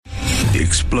The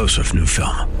explosive new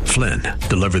film, Flynn,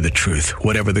 deliver the truth,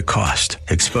 whatever the cost,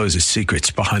 exposes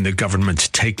secrets behind the government's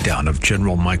takedown of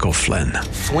General Michael Flynn.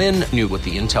 Flynn knew what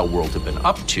the intel world had been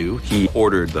up to. He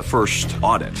ordered the first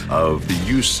audit of the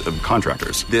use of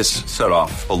contractors. This set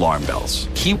off alarm bells.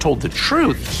 He told the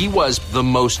truth. He was the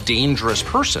most dangerous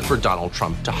person for Donald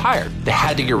Trump to hire. They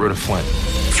had to get rid of Flynn.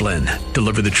 Flynn,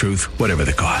 deliver the truth, whatever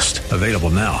the cost. Available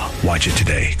now. Watch it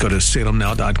today. Go to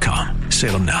salemnow.com.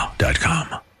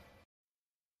 salemnow.com.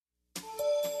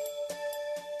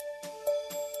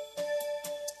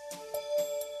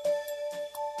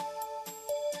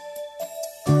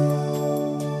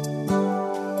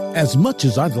 As much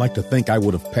as I'd like to think I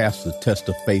would have passed the test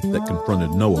of faith that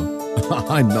confronted Noah,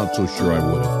 I'm not so sure I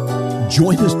would have.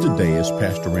 Join us today as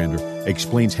Pastor Rander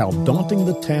explains how daunting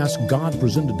the task God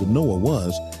presented to Noah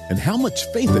was and how much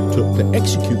faith it took to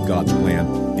execute God's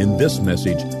plan in this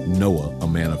message, Noah, a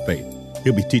Man of Faith.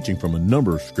 He'll be teaching from a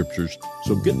number of scriptures,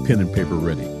 so get pen and paper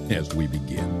ready as we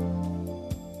begin.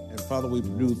 And Father, we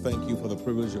do thank you for the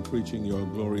privilege of preaching your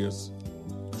glorious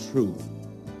truth,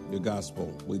 your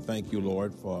gospel. We thank you,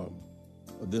 Lord, for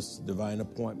this divine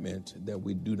appointment that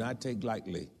we do not take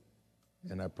lightly.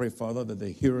 And I pray, Father, that the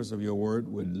hearers of your word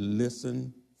would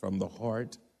listen from the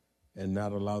heart and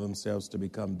not allow themselves to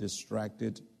become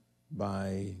distracted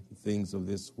by things of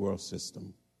this world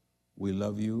system. We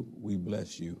love you. We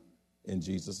bless you. In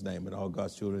Jesus' name. And all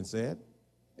God's children said,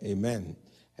 amen.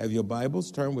 Have your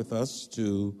Bibles, turn with us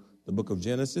to the book of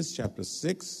Genesis, chapter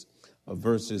 6,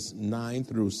 verses 9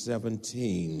 through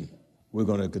 17. We're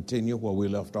going to continue where we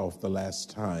left off the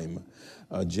last time.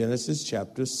 Genesis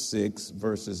chapter 6,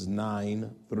 verses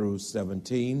 9 through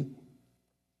 17.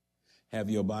 Have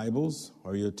your Bibles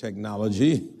or your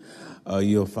technology.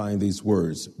 You'll find these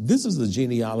words. This is the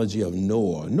genealogy of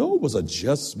Noah. Noah was a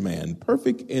just man,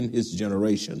 perfect in his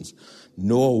generations.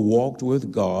 Noah walked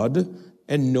with God,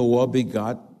 and Noah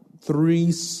begot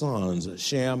 3 sons,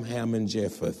 Shem, Ham, and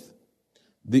Japheth.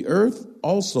 The earth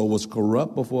also was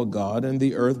corrupt before God, and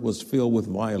the earth was filled with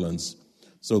violence.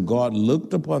 So God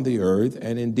looked upon the earth,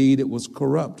 and indeed it was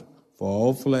corrupt, for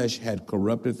all flesh had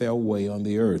corrupted their way on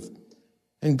the earth.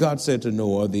 And God said to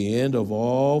Noah, the end of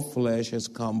all flesh has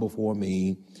come before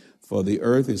me, for the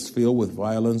earth is filled with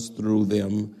violence through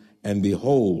them, and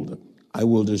behold, I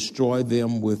will destroy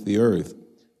them with the earth.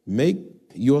 Make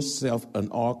yourself an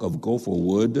ark of gopher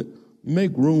wood.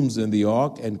 Make rooms in the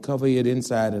ark and cover it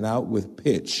inside and out with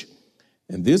pitch.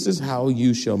 And this is how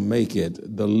you shall make it.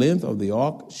 The length of the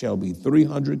ark shall be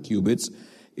 300 cubits,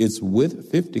 its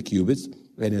width 50 cubits,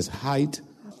 and its height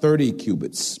 30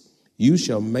 cubits. You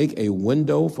shall make a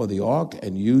window for the ark,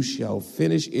 and you shall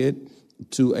finish it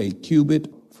to a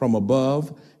cubit from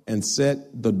above, and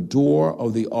set the door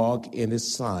of the ark in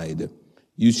its side.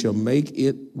 You shall make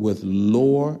it with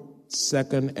lower,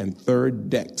 second, and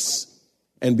third decks.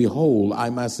 And behold, I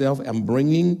myself am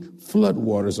bringing flood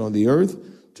waters on the earth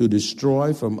to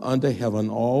destroy from under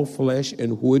heaven all flesh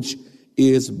in which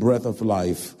is breath of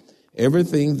life.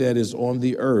 Everything that is on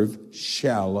the earth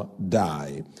shall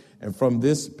die. And from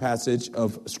this passage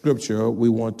of Scripture, we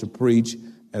want to preach,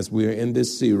 as we are in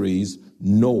this series,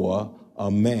 Noah,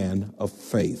 a man of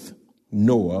faith.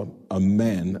 Noah, a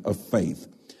man of faith.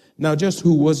 Now, just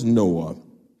who was Noah?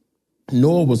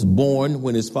 Noah was born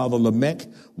when his father Lamech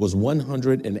was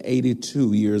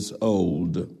 182 years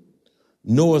old.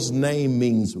 Noah's name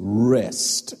means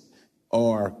rest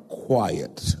or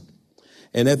quiet.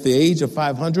 And at the age of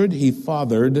 500, he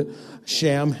fathered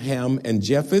Shem, Ham, and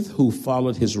Japheth, who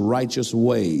followed his righteous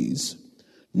ways.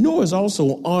 Noah is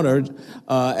also honored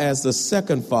as the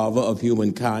second father of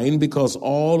humankind because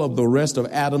all of the rest of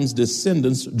Adam's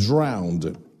descendants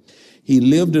drowned. He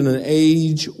lived in an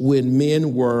age when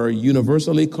men were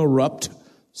universally corrupt,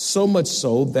 so much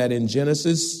so that in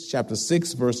Genesis chapter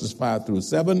 6, verses 5 through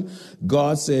 7,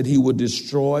 God said he would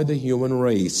destroy the human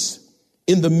race.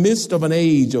 In the midst of an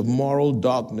age of moral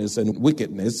darkness and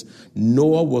wickedness,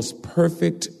 Noah was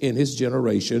perfect in his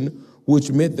generation,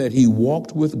 which meant that he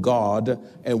walked with God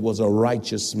and was a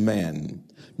righteous man.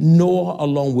 Noah,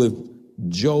 along with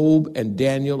Job and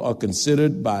Daniel, are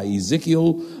considered by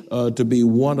Ezekiel to be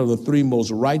one of the 3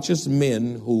 most righteous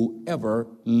men who ever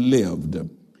lived.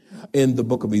 In the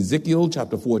book of Ezekiel,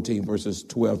 chapter 14, verses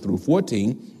 12 through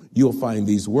 14, you'll find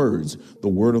these words. The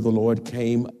word of the Lord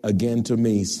came again to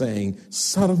me, saying,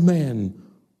 Son of man,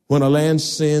 when a land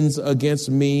sins against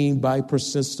me by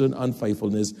persistent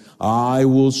unfaithfulness, I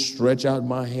will stretch out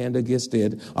my hand against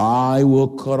it. I will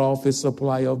cut off its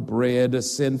supply of bread,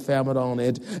 send famine on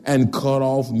it, and cut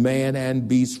off man and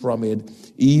beast from it.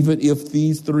 Even if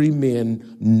these 3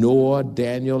 men, Noah,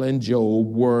 Daniel, and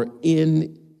Job, were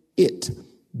in it,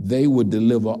 they would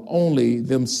deliver only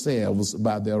themselves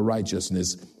by their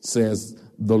righteousness, says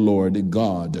the Lord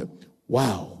God.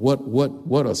 Wow,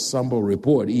 what a somber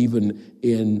report, even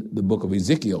in the book of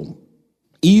Ezekiel.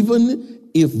 Even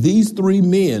if these three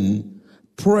men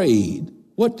prayed,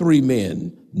 what three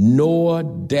men? Noah,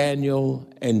 Daniel,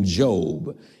 and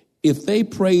Job. If they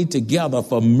prayed together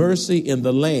for mercy in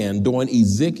the land during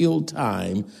Ezekiel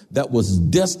time that was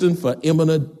destined for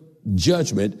imminent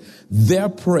judgment, their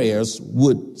prayers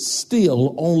would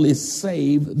still only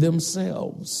save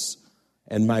themselves.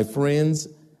 And my friends,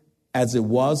 as it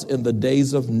was in the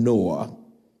days of Noah,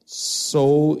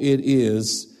 so it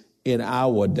is in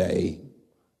our day,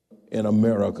 in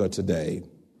America today.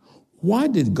 Why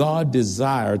did God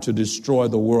desire to destroy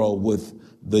the world with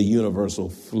the universal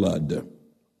flood?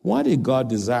 Why did God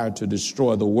desire to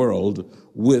destroy the world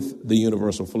with the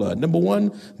universal flood? Number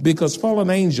one, because fallen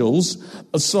angels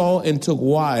saw and took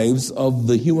wives of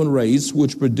the human race,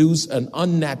 which produced an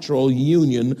unnatural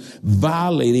union,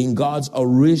 violating God's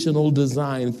original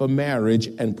design for marriage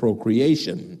and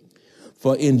procreation.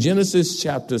 For in Genesis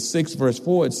chapter 6, verse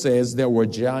 4, it says, there were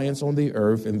giants on the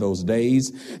earth in those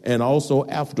days, and also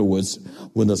afterwards,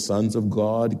 when the sons of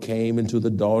God came into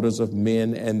the daughters of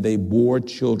men, and they bore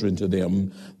children to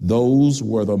them. Those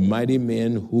were the mighty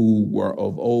men who were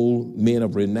of old, men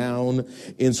of renown.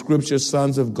 In Scripture,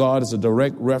 sons of God is a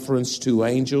direct reference to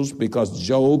angels, because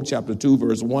Job chapter 2,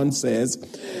 verse 1 says,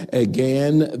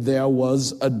 again, there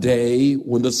was a day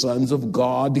when the sons of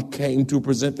God came to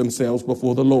present themselves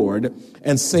before the Lord,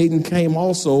 and Satan came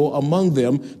also among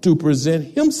them to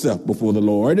present himself before the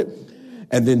Lord.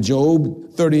 And then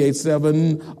Job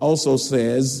 38:7 also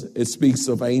says, it speaks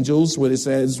of angels when it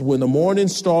says, when the morning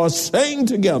stars sang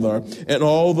together and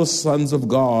all the sons of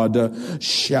God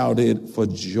shouted for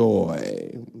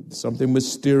joy. Something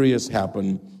mysterious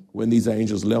happened when these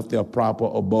angels left their proper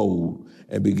abode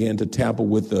and began to tamper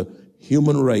with the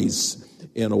human race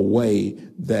in a way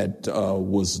that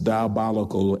was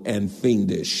diabolical and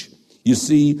fiendish. You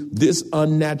see, this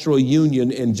unnatural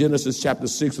union in Genesis chapter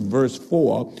 6, verse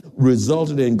 4,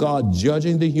 resulted in God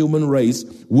judging the human race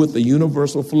with the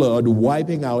universal flood,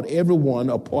 wiping out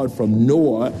everyone apart from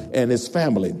Noah and his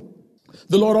family.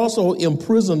 The Lord also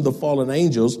imprisoned the fallen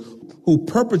angels who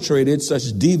perpetrated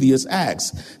such devious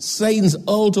acts. Satan's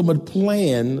ultimate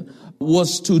plan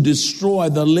was to destroy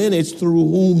the lineage through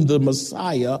whom the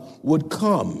Messiah would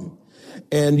come.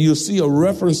 And you see a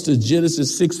reference to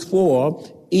Genesis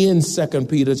 6:4 in 2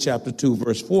 Peter chapter 2,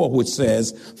 verse 4, which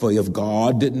says, for if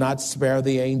God did not spare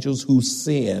the angels who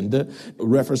sinned,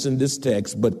 referencing this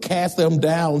text, but cast them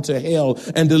down to hell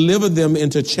and delivered them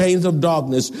into chains of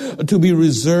darkness to be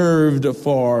reserved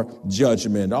for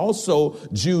judgment. Also,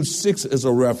 Jude 6 is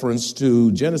a reference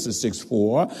to Genesis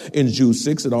 6:4. In Jude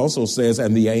 6, it also says,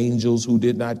 and the angels who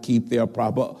did not keep their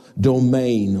proper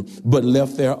domain, but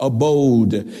left their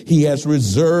abode, he has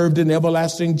reserved in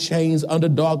everlasting chains under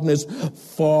darkness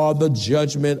for the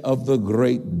judgment of the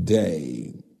great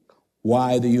day.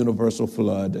 Why the universal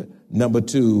flood? Number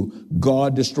two,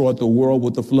 God destroyed the world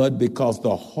with the flood because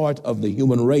the heart of the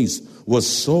human race was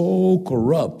so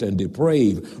corrupt and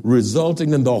depraved,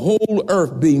 resulting in the whole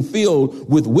earth being filled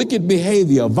with wicked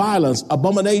behavior, violence,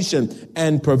 abomination,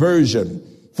 and perversion.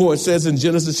 For it says in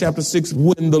Genesis chapter 6,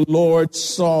 when the Lord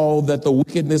saw that the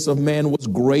wickedness of man was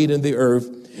great in the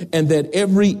earth, and that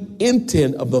every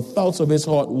intent of the thoughts of his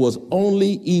heart was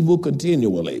only evil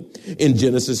continually. In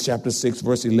Genesis chapter 6,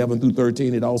 verse 11 through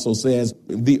 13, it also says,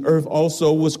 the earth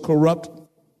also was corrupt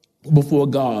before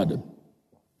God,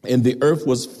 and the earth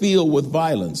was filled with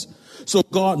violence. So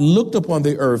God looked upon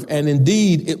the earth, and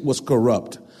indeed it was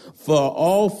corrupt, for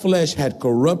all flesh had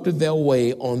corrupted their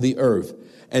way on the earth.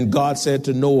 And God said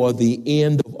to Noah, the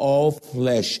end of all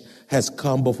flesh has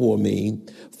come before me,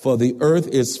 for the earth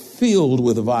is filled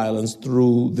with violence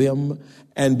through them,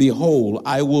 and behold,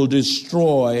 I will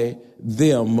destroy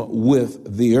them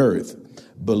with the earth.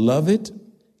 Beloved,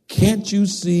 can't you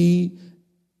see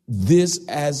this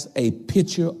as a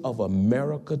picture of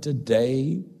America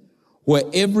today, where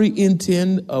every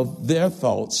intent of their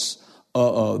thoughts,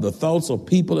 the thoughts of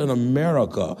people in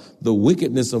America, the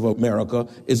wickedness of America,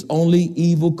 is only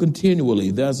evil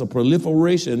continually. There's a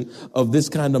proliferation of this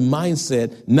kind of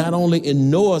mindset, not only in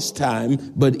Noah's time,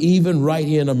 but even right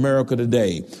here in America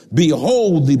today.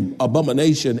 Behold the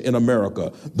abomination in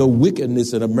America, the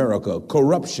wickedness in America,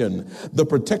 corruption, the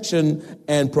protection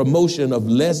and promotion of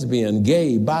lesbian,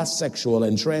 gay, bisexual,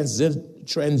 and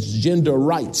transgender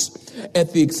rights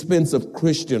at the expense of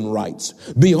Christian rights.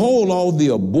 Behold all the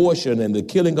abortion and the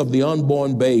killing of the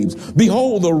unborn babes.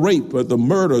 Behold the rape, the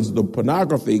murders, the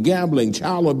pornography, gambling,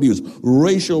 child abuse,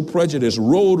 racial prejudice,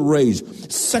 road rage,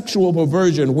 sexual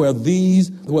perversion, where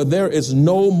there is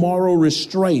no moral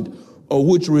restraint, or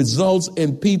which results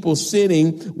in people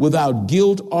sinning without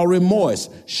guilt or remorse.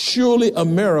 Surely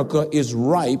America is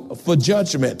ripe for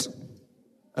judgment.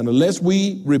 And unless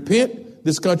we repent,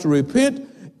 this country repent,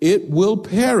 it will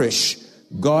perish.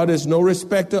 God is no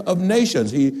respecter of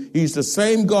nations. He's the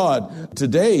same God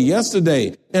today,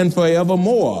 yesterday, and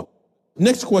forevermore.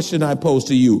 Next question I pose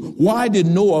to you. Why did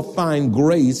Noah find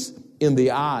grace in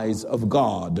the eyes of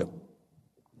God?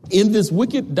 In this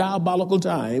wicked, diabolical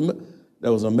time,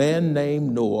 there was a man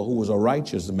named Noah who was a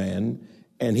righteous man,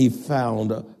 and he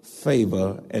found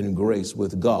favor and grace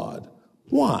with God.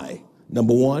 Why?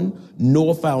 Number one,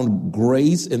 Noah found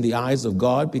grace in the eyes of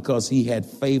God because he had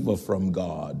favor from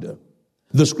God.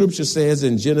 The scripture says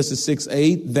in Genesis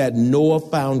 6:8 that Noah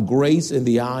found grace in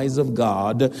the eyes of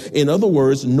God. In other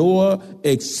words, Noah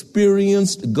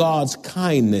experienced God's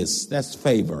kindness. That's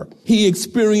favor. He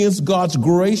experienced God's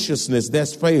graciousness.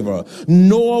 That's favor.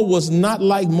 Noah was not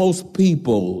like most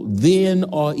people then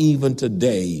or even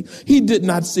today. He did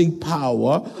not seek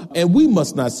power, and we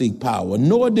must not seek power.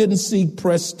 Noah didn't seek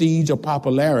prestige or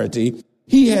popularity.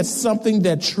 He had something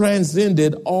that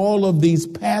transcended all of these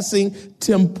passing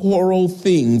temporal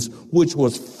things, which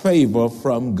was favor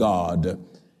from God.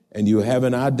 And you have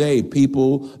in our day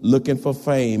people looking for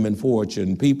fame and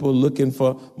fortune, people looking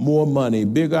for more money,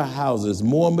 bigger houses,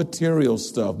 more material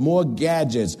stuff, more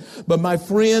gadgets. But my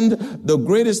friend, the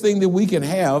greatest thing that we can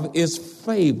have is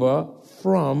favor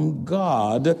from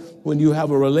God when you have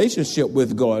a relationship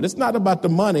with God. It's not about the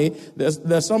money.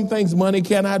 There's some things money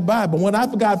cannot buy, but when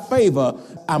I've got favor,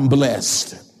 I'm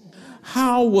blessed.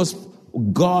 How was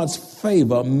God's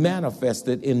favor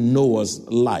manifested in Noah's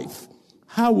life?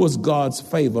 How was God's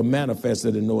favor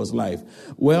manifested in Noah's life?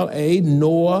 Well,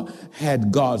 Noah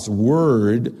had God's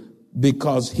word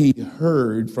because he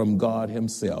heard from God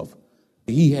himself.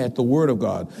 He had the word of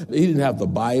God. He didn't have the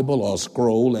Bible or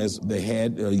scroll as they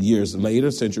had years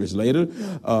later, centuries later.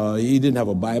 He didn't have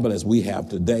a Bible as we have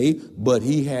today, but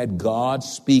he had God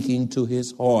speaking to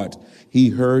his heart. He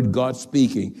heard God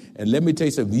speaking. And let me tell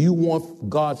you something, if you want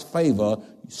God's favor,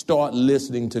 start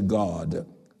listening to God.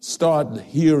 Start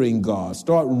hearing God.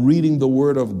 Start reading the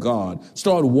word of God.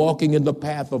 Start walking in the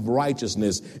path of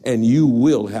righteousness, and you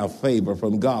will have favor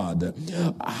from God.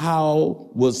 How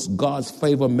was God's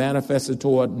favor manifested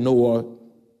toward Noah?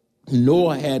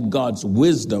 Noah had God's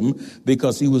wisdom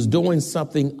because he was doing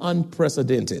something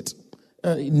unprecedented.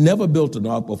 He never built an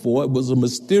ark before. It was a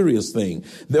mysterious thing.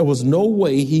 There was no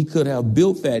way he could have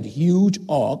built that huge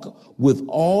ark with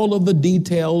all of the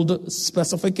detailed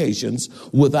specifications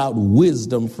without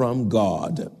wisdom from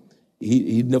God.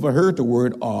 He'd never heard the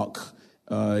word ark.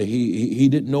 He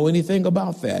didn't know anything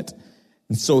about that.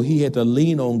 And so he had to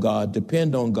lean on God,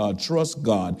 depend on God, trust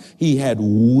God. He had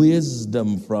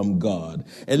wisdom from God.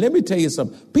 And let me tell you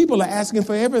something. People are asking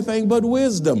for everything but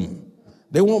wisdom.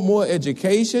 They want more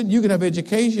education. You can have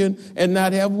education and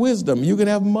not have wisdom. You can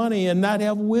have money and not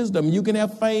have wisdom. You can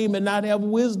have fame and not have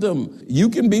wisdom. You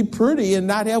can be pretty and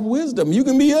not have wisdom. You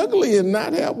can be ugly and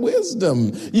not have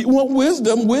wisdom. You want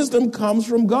wisdom? Wisdom comes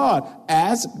from God.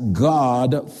 Ask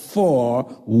God for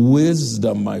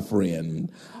wisdom, my friend.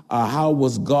 How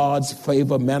was God's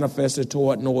favor manifested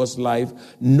toward Noah's life?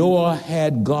 Noah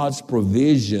had God's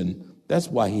provision. That's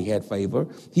why he had favor.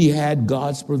 He had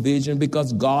God's provision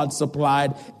because God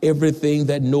supplied everything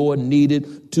that Noah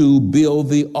needed to build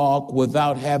the ark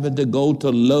without having to go to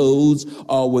Lowe's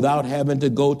or without having to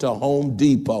go to Home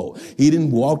Depot. He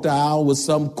didn't walk the aisle with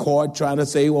some cart trying to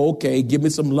say, well, okay, give me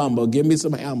some lumber, give me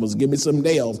some hammers, give me some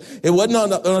nails. It wasn't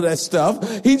none of that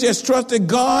stuff. He just trusted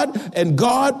God, and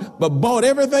God bought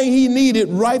everything he needed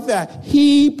right there.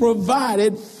 He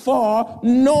provided for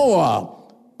Noah.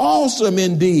 Awesome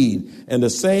indeed. And the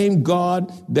same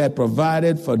God that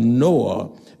provided for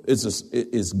Noah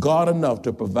is God enough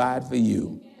to provide for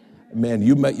you. Man,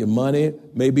 your money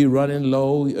may be running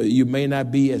low. You may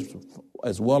not be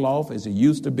as well off as you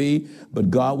used to be,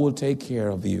 but God will take care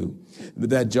of you.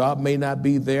 That job may not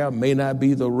be there, may not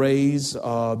be the raise.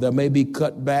 There may be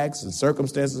cutbacks and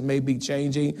circumstances may be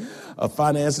changing.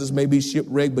 Finances may be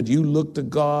shipwrecked, but you look to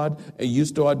God and you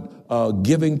start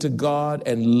giving to God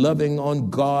and loving on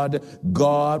God.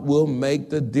 God will make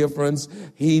the difference.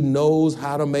 He knows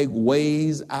how to make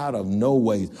ways out of no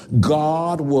ways.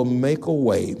 God will make a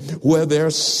way where there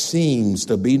seems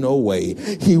to be no way.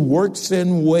 He works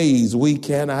in ways we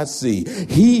cannot see.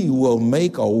 He will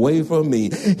make a way for me.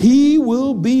 He He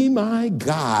will be my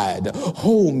guide.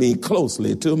 Hold me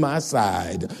closely to my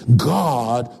side.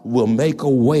 God will make a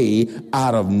way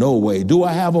out of no way. Do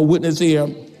I have a witness here?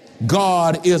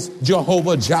 God is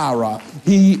Jehovah Jireh.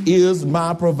 He is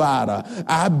my provider.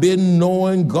 I've been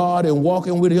knowing God and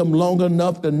walking with him long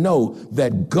enough to know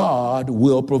that God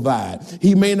will provide.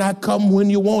 He may not come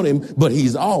when you want him, but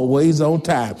he's always on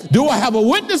time. Do I have a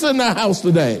witness in the house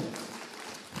today?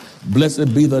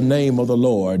 Blessed be the name of the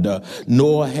Lord.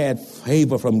 Noah had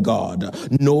favor from God.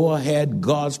 Noah had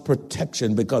God's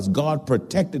protection because God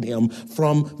protected him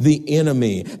from the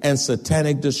enemy and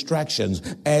satanic distractions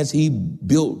as he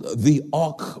built the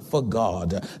ark for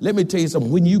God. Let me tell you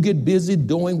something. When you get busy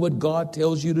doing what God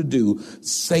tells you to do,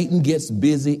 Satan gets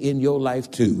busy in your life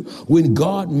too. When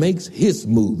God makes his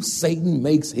move, Satan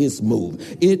makes his move.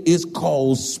 It is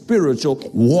called spiritual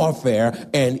warfare,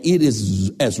 and it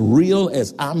is as real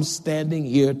as I'm standing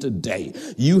here today.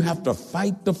 You have to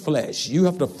fight the flesh. You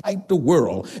have to fight the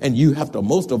world. And you have to,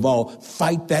 most of all,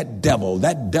 fight that devil.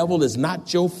 That devil is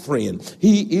not your friend.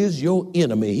 He is your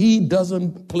enemy. He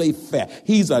doesn't play fair.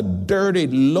 He's a dirty,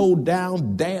 low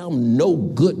down, damn, no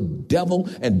good devil.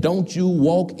 And don't you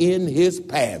walk in his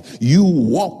path. You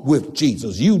walk with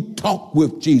Jesus. You talk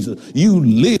with Jesus. You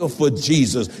live for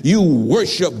Jesus. You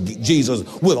worship Jesus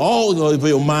with all of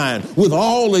your mind, with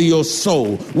all of your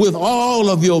soul, with all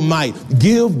of your might.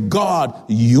 Give God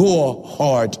your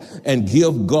heart and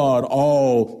give God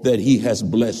all that he has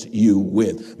blessed you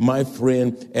with, my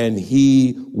friend, and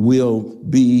he will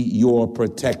be your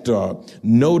protector.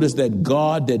 Notice that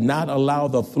God did not allow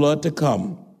the flood to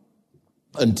come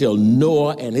until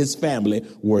Noah and his family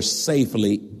were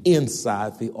safely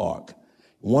inside the ark.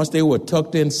 Once they were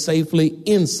tucked in safely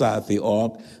inside the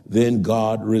ark, then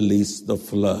God released the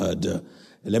flood.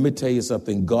 And let me tell you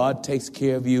something. God takes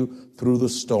care of you through the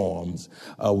storms.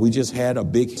 We just had a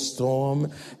big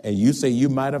storm, and you say you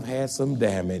might have had some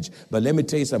damage. But let me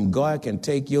tell you something. God can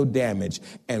take your damage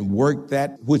and work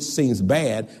that which seems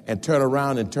bad and turn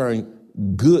around and turn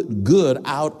good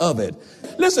out of it.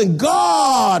 Listen,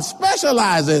 God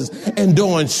specializes in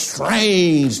doing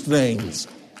strange things.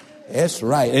 That's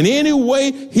right. And any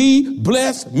way he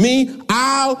bless me,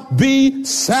 I'll be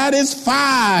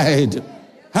satisfied.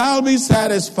 I'll be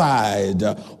satisfied.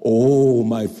 Oh,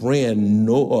 my friend,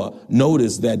 Noah,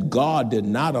 notice that God did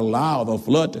not allow the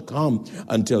flood to come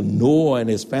until Noah and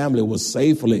his family was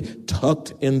safely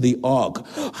tucked in the ark.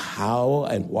 How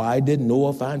and why did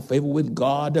Noah find favor with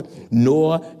God?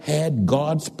 Noah had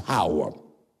God's power.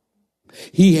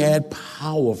 He had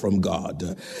power from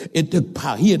God. It took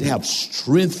power. He had to have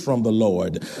strength from the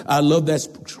Lord. I love that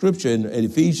scripture in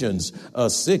Ephesians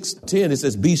 6:10. It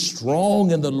says, be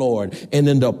strong in the Lord and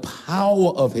in the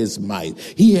power of his might.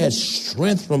 He had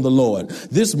strength from the Lord.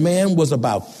 This man was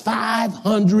about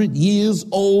 500 years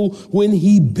old when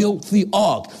he built the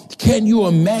ark. Can you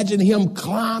imagine him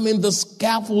climbing the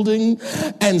scaffolding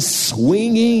and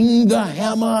swinging the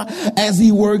hammer as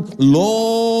he worked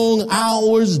long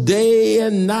hours, day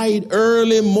and night,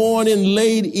 early morning,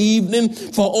 late evening,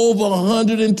 for over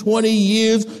 120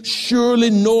 years?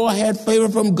 Surely Noah had favor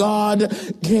from God.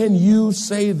 Can you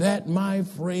say that, my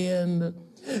friend?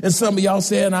 And some of y'all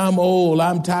saying, I'm old,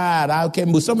 I'm tired, I can't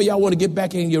move. Some of y'all want to get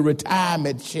back in your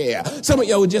retirement chair. Some of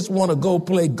y'all just want to go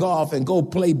play golf and go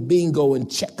play bingo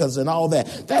and checkers and all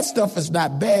that. That stuff is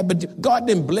not bad, but God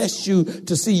didn't bless you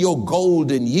to see your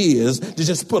golden years to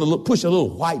just push a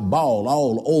little white ball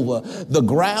all over the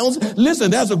grounds. Listen,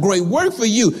 that's a great work for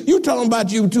you. You talking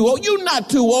about you too old. You're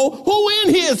not too old. Who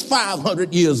in here is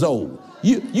 500 years old?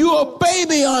 You're a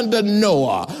baby under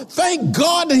Noah. Thank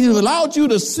God that he allowed you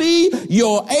to see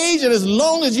your age. And as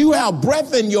long as you have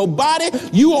breath in your body,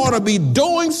 you ought to be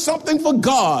doing something for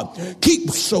God.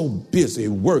 Keep so busy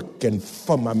working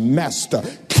for my master.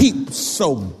 Keep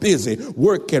so busy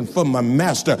working for my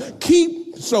master.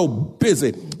 Keep so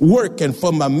busy working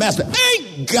for my master.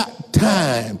 Ain't got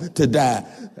time to die.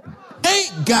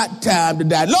 Ain't got time to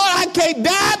die. Lord, I can't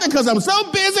die because I'm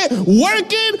so busy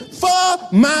working for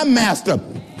my master.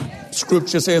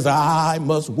 Scripture says, I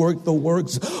must work the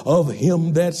works of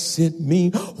him that sent me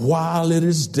while it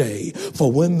is day.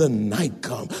 For when the night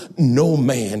comes, no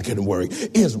man can work.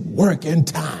 It's working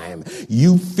time.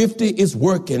 You 50 is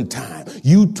working time.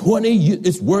 You 20,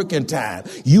 it's working time.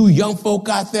 You young folk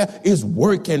out there, it's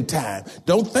working time.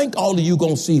 Don't think all of you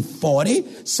going to see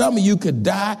 40. Some of you could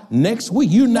die next week.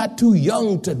 You're not too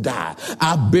young to die.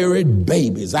 I've buried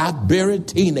babies. I've buried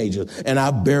teenagers. And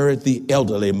I've buried the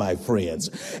elderly, my friends.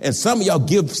 And some of y'all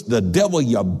give the devil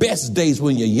your best days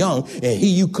when you're young. And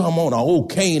here you come on a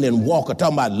old cane and walker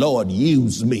talking about, Lord,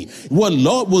 use me. Well,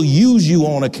 Lord will use you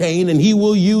on a cane and he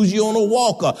will use you on a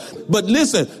walker. But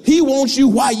listen, he wants you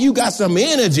while you got some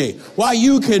energy, while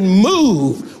you can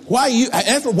move, while you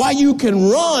can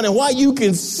run and while you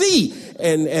can see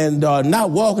and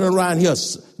not walking around here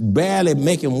barely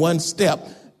making one step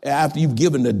after you've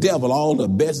given the devil all the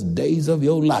best days of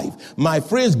your life. My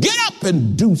friends, get up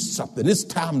and do something. It's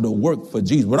time to work for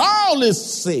Jesus. With all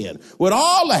this sin, with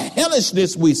all the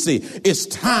hellishness we see, it's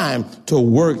time to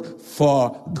work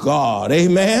for God.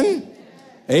 Amen?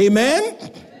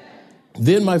 Amen?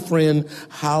 Then, my friend,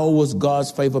 how was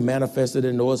God's favor manifested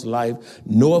in Noah's life?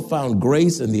 Noah found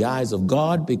grace in the eyes of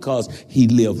God because he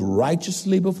lived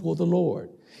righteously before the Lord.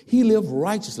 He lived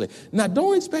righteously. Now,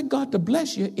 don't expect God to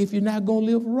bless you if you're not going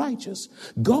to live righteous.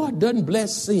 God doesn't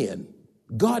bless sin.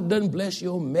 God doesn't bless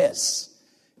your mess.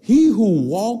 He who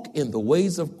walks in the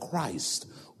ways of Christ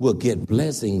will get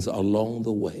blessings along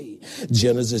the way.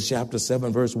 Genesis chapter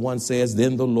 7 verse 1 says,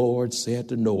 Then the Lord said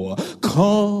to Noah,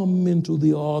 Come into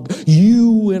the ark,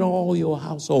 you and all your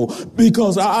household,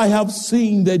 because I have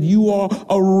seen that you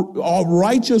are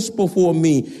righteous before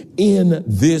me in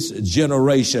this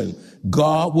generation.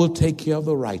 God will take care of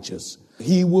the righteous.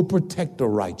 He will protect the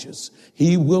righteous.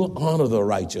 He will honor the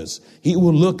righteous. He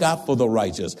will look out for the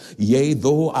righteous. Yea,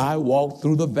 though I walk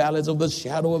through the valleys of the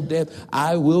shadow of death,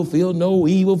 I will feel no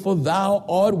evil, for thou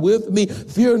art with me.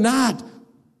 Fear not,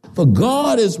 for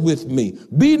God is with me.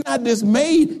 Be not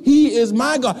dismayed. He is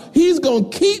my God. He's going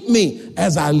to keep me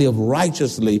as I live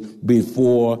righteously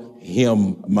before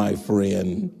him, my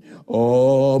friend.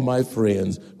 Oh, my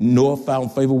friends, Noah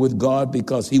found favor with God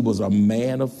because he was a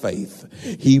man of faith.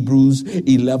 Hebrews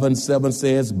 11:7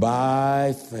 says,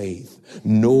 By faith,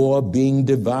 Noah, being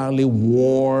divinely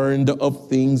warned of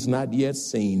things not yet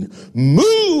seen,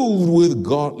 moved with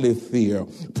godly fear,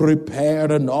 prepared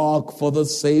an ark for the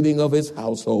saving of his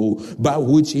household, by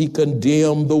which he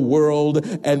condemned the world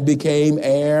and became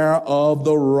heir of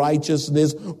the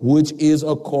righteousness which is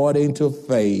according to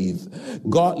faith.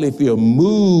 Godly fear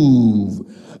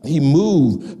He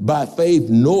moved by faith.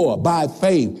 Noah, by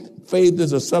faith. Faith is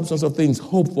the substance of things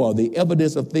hoped for, the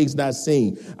evidence of things not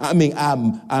seen. I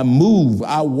move,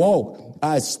 I walk,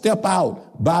 I step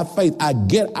out by faith. I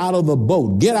get out of the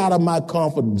boat, get out of my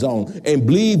comfort zone, and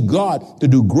believe God to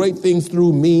do great things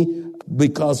through me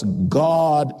because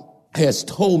God has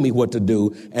told me what to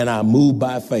do, and I move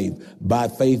by faith. By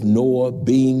faith, Noah,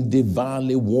 being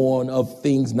divinely warned of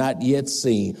things not yet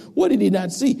seen. What did he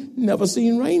not see? Never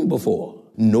seen rain before.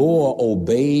 Noah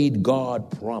obeyed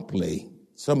God promptly.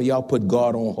 Some of y'all put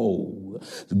God on hold.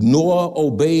 Noah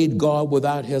obeyed God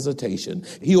without hesitation.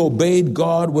 He obeyed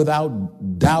God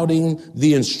without doubting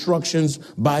the instructions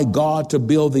by God to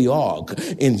build the ark.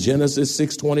 In Genesis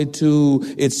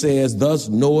 6:22, it says, Thus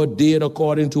Noah did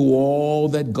according to all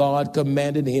that God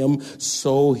commanded him,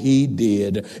 so he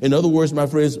did. In other words, my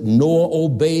friends, Noah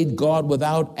obeyed God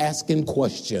without asking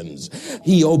questions.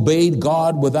 He obeyed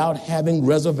God without having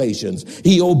reservations.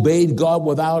 He obeyed God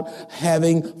without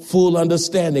having full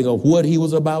understanding of what he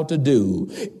was about to do.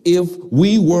 If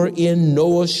we were in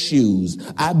Noah's shoes,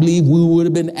 I believe we would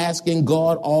have been asking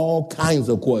God all kinds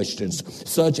of questions,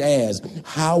 such as,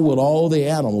 how will all the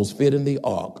animals fit in the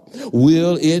ark?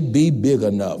 Will it be big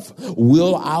enough?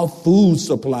 Will our food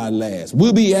supply last?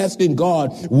 We'll be asking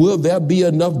God, will there be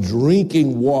enough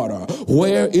drinking water?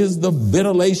 Where is the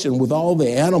ventilation with all the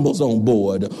animals on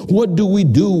board? What do we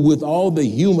do with all the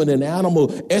human and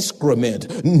animal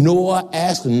excrement? Noah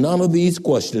asked none of these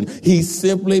questions. He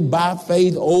simply, by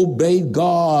faith, obeyed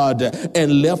God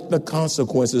and left the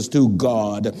consequences to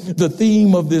God. The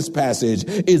theme of this passage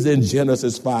is in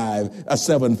Genesis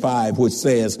 7:5, which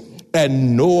says,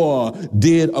 And Noah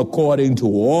did according to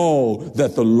all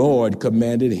that the Lord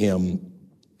commanded him.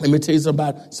 Let me tell you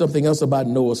something else about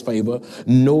Noah's favor.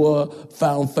 Noah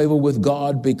found favor with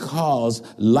God because,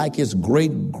 like his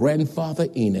great-grandfather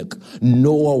Enoch,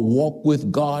 Noah walked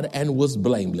with God and was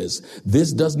blameless.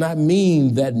 This does not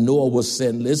mean that Noah was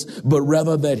sinless, but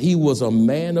rather that he was a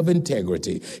man of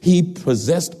integrity. He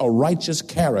possessed a righteous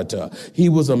character. He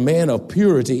was a man of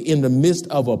purity in the midst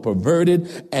of a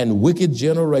perverted and wicked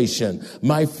generation.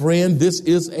 My friend, this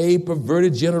is a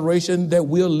perverted generation that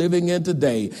we're living in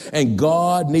today, and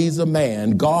God needs a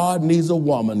man. God needs a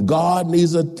woman. God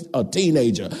needs a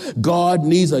teenager. God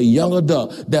needs a young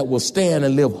adult that will stand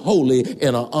and live holy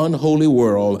in an unholy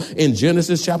world. In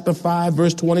Genesis chapter 5,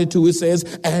 verse 22, it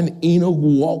says, and Enoch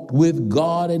walked with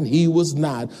God, and he was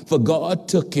not, for God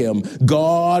took him.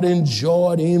 God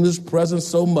enjoyed Enoch's presence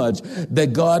so much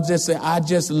that God just said, I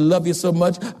just love you so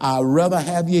much, I'd rather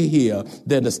have you here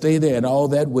than to stay there in all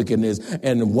that wickedness.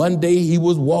 And one day he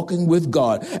was walking with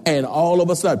God, and all of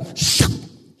a sudden,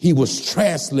 he was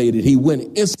translated. He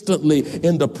went instantly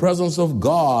in the presence of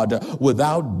God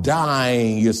without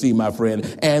dying, you see, my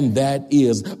friend. And that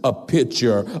is a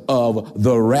picture of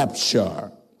the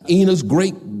rapture. Enoch's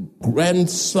great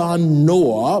grandson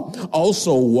Noah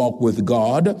also walked with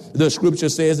God. The scripture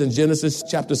says in Genesis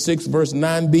chapter 6 verse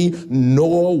 9b,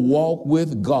 Noah walked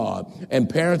with God. And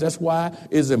parents, that's why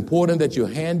it's important that you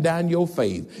hand down your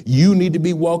faith. You need to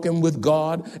be walking with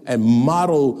God and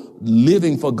model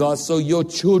living for God so your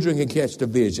children can catch the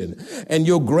vision, and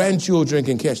your grandchildren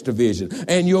can catch the vision,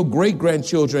 and your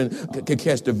great-grandchildren can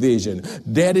catch the vision.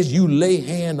 Daddies, you lay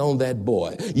hand on that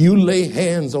boy. You lay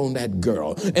hands on that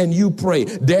girl, and you pray.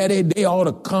 Daddy, they ought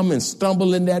to come and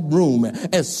stumble in that room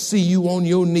and see you on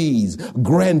your knees.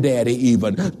 Granddaddy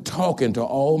even talking to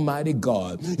Almighty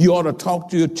God. You ought to talk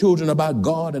to your children about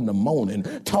God in the morning.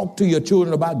 Talk to your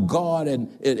children about God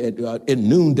at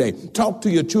noonday. Talk to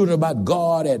your children about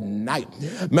God at night.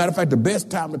 Matter of fact, the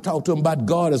best time to talk to them about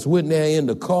God is when they're in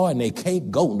the car and they can't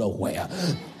go nowhere.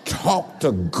 Talk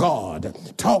to God.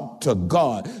 Talk to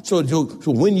God. So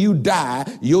when you die,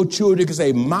 your children can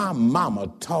say, my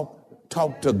mama talk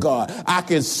to God. I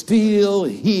can still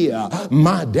hear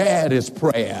my daddy's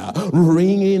prayer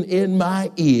ringing in my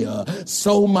ear.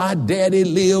 So my daddy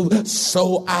lived,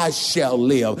 so I shall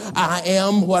live. I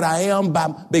am what I am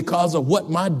because of what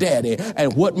my daddy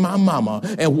and what my mama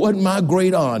and what my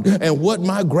great aunt and what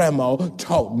my grandma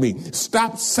taught me.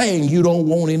 Stop saying you don't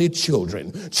want any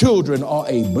children. Children are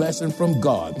a blessing from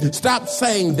God. Stop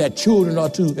saying that children are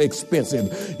too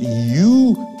expensive.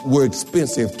 You were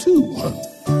expensive too.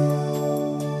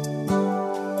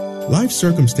 Life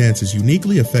circumstances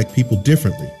uniquely affect people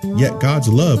differently, yet God's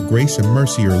love, grace, and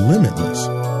mercy are limitless.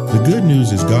 The good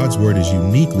news is God's word is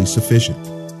uniquely sufficient.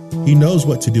 He knows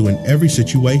what to do in every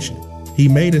situation. He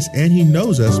made us and he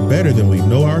knows us better than we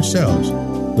know ourselves.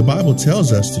 The Bible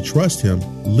tells us to trust him,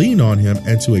 lean on him,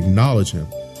 and to acknowledge him.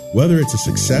 Whether it's a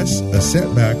success, a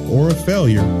setback, or a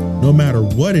failure, no matter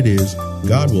what it is,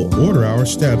 God will order our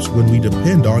steps when we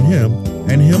depend on him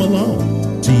and him alone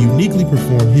to uniquely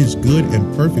perform his good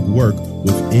and perfect work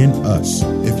within us.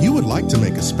 If you would like to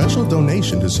make a special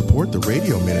donation to support the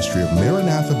radio ministry of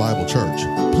Maranatha Bible Church,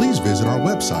 please visit our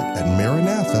website at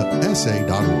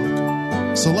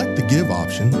maranathasa.org. Select the Give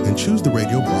option and choose the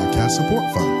Radio Broadcast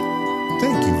Support Fund.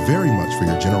 Thank you very much for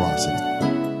your generosity.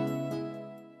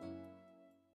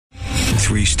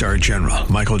 3-star General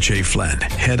Michael J. Flynn,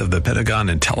 head of the Pentagon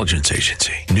Intelligence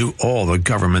Agency, knew all the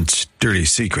government's dirty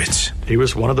secrets. He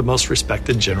was one of the most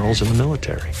respected generals in the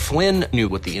military. Flynn knew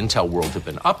what the intel world had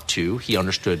been up to. He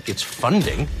understood its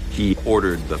funding. He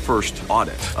ordered the first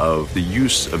audit of the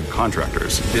use of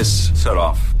contractors. This set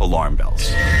off alarm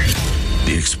bells.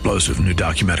 The explosive new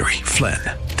documentary, Flynn,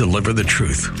 Deliver the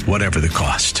Truth, Whatever the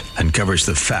Cost, uncovers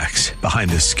the facts behind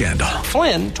this scandal.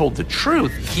 Flynn told the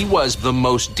truth. He was the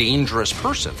most dangerous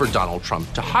person for Donald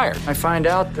Trump to hire. I find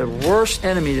out the worst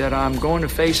enemy that I'm going to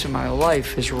face in my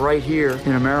life is right here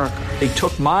in America. They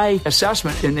took my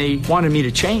assessment and they wanted me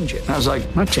to change it. And I was like,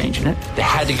 I'm not changing it. They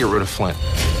had to get rid of Flynn.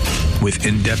 With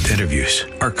in-depth interviews,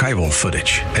 archival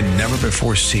footage, and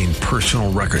never-before-seen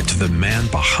personal records of the man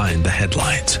behind the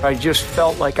headlines. I just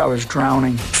felt like I was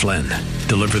drowning. Flynn,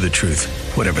 Deliver the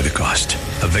Truth, Whatever the Cost.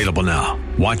 Available now.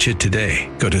 Watch it today.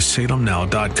 Go to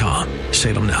salemnow.com.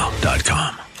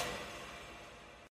 salemnow.com.